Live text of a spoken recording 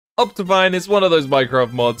Optifine is one of those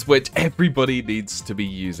Minecraft mods which everybody needs to be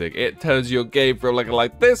using. It turns your game from looking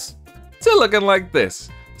like this to looking like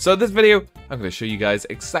this. So in this video, I'm going to show you guys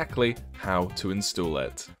exactly how to install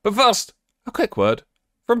it. But first, a quick word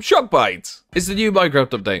from Shockbyte. It's the new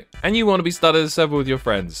Minecraft update, and you want to be starting a server with your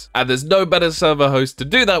friends. And there's no better server host to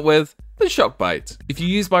do that with than Shockbyte. If you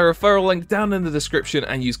use my referral link down in the description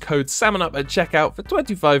and use code SALMONUP at checkout for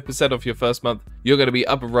 25% off your first month, you're going to be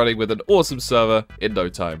up and running with an awesome server in no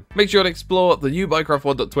time. Make sure to explore the new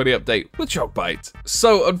Minecraft 1.20 update with Shockbyte.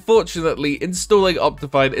 So unfortunately, installing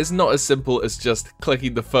Optifine is not as simple as just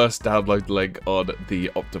clicking the first download link on the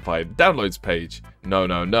Optifine downloads page.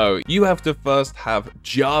 No. You have to first have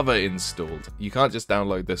Java installed. You can't just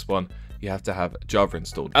download this one. You have to have Java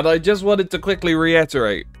installed. And I just wanted to quickly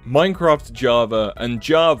reiterate, Minecraft Java and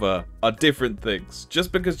Java are different things.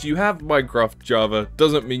 Just because you have Minecraft Java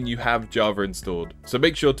doesn't mean you have Java installed. So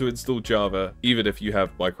make sure to install Java even if you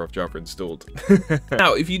have Minecraft Java installed.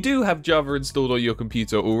 Now, if you do have Java installed on your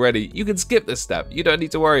computer already, you can skip this step. You don't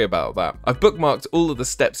need to worry about that. I've bookmarked all of the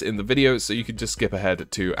steps in the video so you can just skip ahead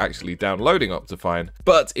to actually downloading Optifine.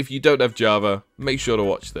 But if you don't have Java, make sure to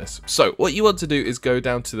watch this. So what you want to do is go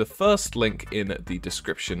down to the first link in the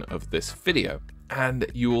description of this video, and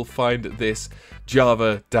you will find this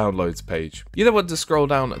Java downloads page. You then want to scroll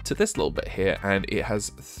down to this little bit here, and it has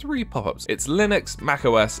three pop-ups. It's Linux,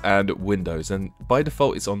 macOS, and Windows, and by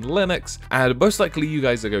default it's on Linux, and most likely you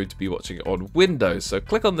guys are going to be watching it on Windows. So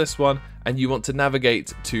click on this one, and you want to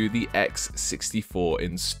navigate to the x64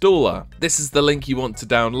 installer. This is the link you want to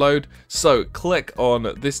download, so click on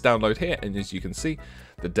this download here, and as you can see,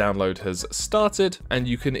 the download has started and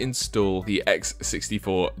you can install the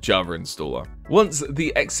x64 Java installer. Once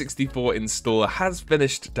the x64 installer has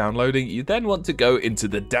finished downloading, you then want to go into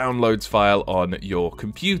the downloads file on your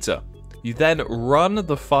computer. You then run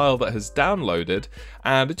the file that has downloaded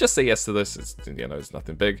and just say yes to this. It's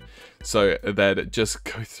nothing big. So then just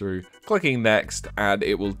go through clicking next and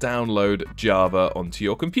it will download Java onto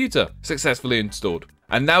your computer. Successfully installed.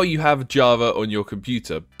 And now you have Java on your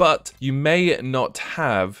computer, but you may not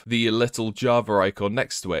have the little Java icon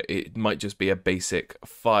next to it. It might just be a basic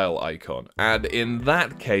file icon. And in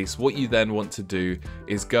that case, what you then want to do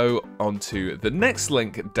is go onto the next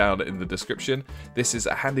link down in the description. This is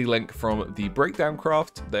a handy link from the Breakdown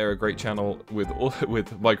Craft. They're a great channel with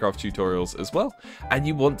Minecraft tutorials as well. And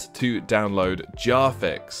you want to download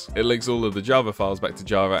Jarfix. It links all of the Java files back to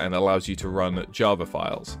Java and allows you to run Java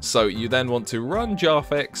files. So you then want to run Jarfix,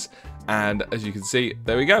 and as you can see,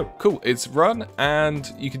 there we go. Cool, it's run,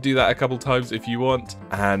 and you can do that a couple times if you want,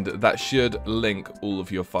 and that should link all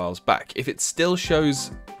of your files back. If it still shows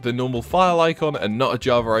the normal file icon and not a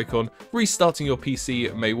Java icon, restarting your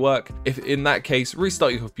PC may work. If in that case,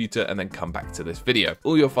 restart your computer and then come back to this video.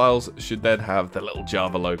 All your files should then have the little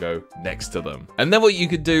Java logo next to them. And then what you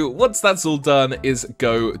could do once that's all done is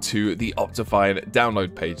go to the Optifine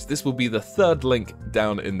download page. This will be the third link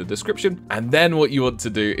down in the description. And then what you want to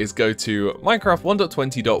do is go to Minecraft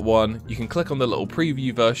 1.20.1. You can click on the little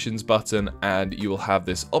preview versions button and you will have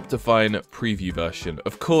this Optifine preview version.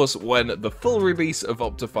 Of course, when the full release of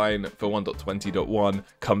Optifine for 1.20.1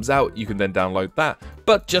 comes out, you can then download that,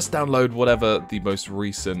 but just download whatever the most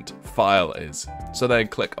recent file is. So then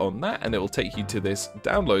click on that and it will take you to this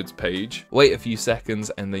downloads page. Wait a few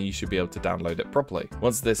seconds and then you should be able to download it properly.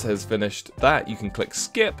 Once this has finished that, you can click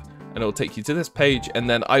skip and it'll take you to this page, and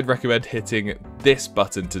then I'd recommend hitting this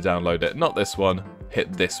button to download it, not this one,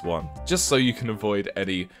 hit this one, just so you can avoid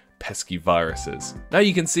any pesky viruses. Now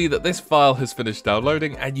you can see that this file has finished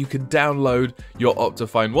downloading and you can download your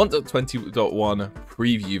Optifine 1.20.1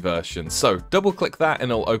 preview version. So double click that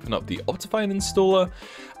and it'll open up the Optifine installer,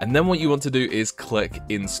 and then what you want to do is click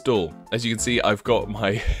install. As you can see, I've got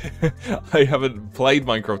my I haven't played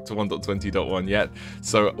Minecraft 1.20.1 yet,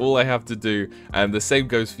 so all I have to do, and the same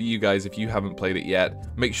goes for you guys if you haven't played it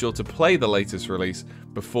yet, make sure to play the latest release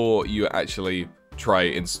before you actually try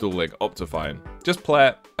installing Optifine. Just play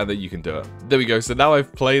it and then you can do it. There we go. So now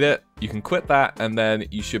I've played it. You can quit that and then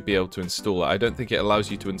you should be able to install it. I don't think it allows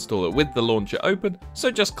you to install it with the launcher open, so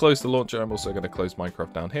just close the launcher. I'm also going to close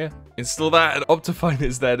Minecraft down here. Install that, and Optifine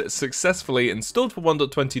is then successfully installed for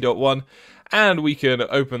 1.20.1, and we can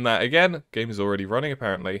open that again. Game is already running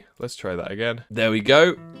apparently. Let's try that again. There we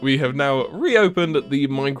go. We have now reopened the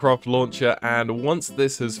Minecraft launcher, and once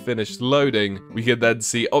this has finished loading, we can then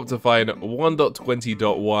see Optifine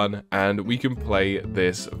 1.20.1 and we can play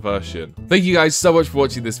this version. Thank you guys so much for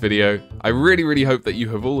watching this video. I really hope that you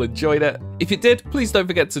have all enjoyed it. If you did, please don't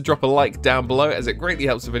forget to drop a like down below, as it greatly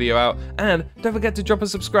helps the video out, and don't forget to drop a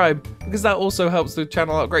subscribe because that also helps the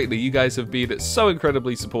channel out greatly. You guys have been so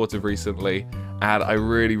incredibly supportive recently, and I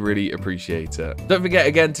really, really appreciate it. Don't forget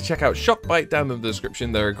again to check out ShopBite down in the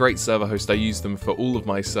description. They're a great server host. I use them for all of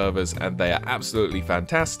my servers, and they are absolutely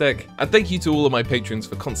fantastic. And thank you to all of my patrons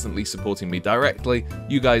for constantly supporting me directly.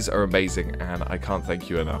 You guys are amazing, and I can't thank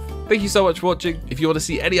you enough. Thank you so much for watching. If you want to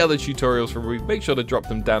see any other tutorials from me, make sure to drop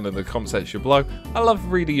them down in the comment section below. I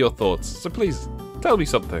love reading your thoughts, so please tell me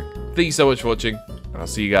something. Thank you so much for watching, and I'll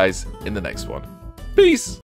see you guys in the next one. Peace!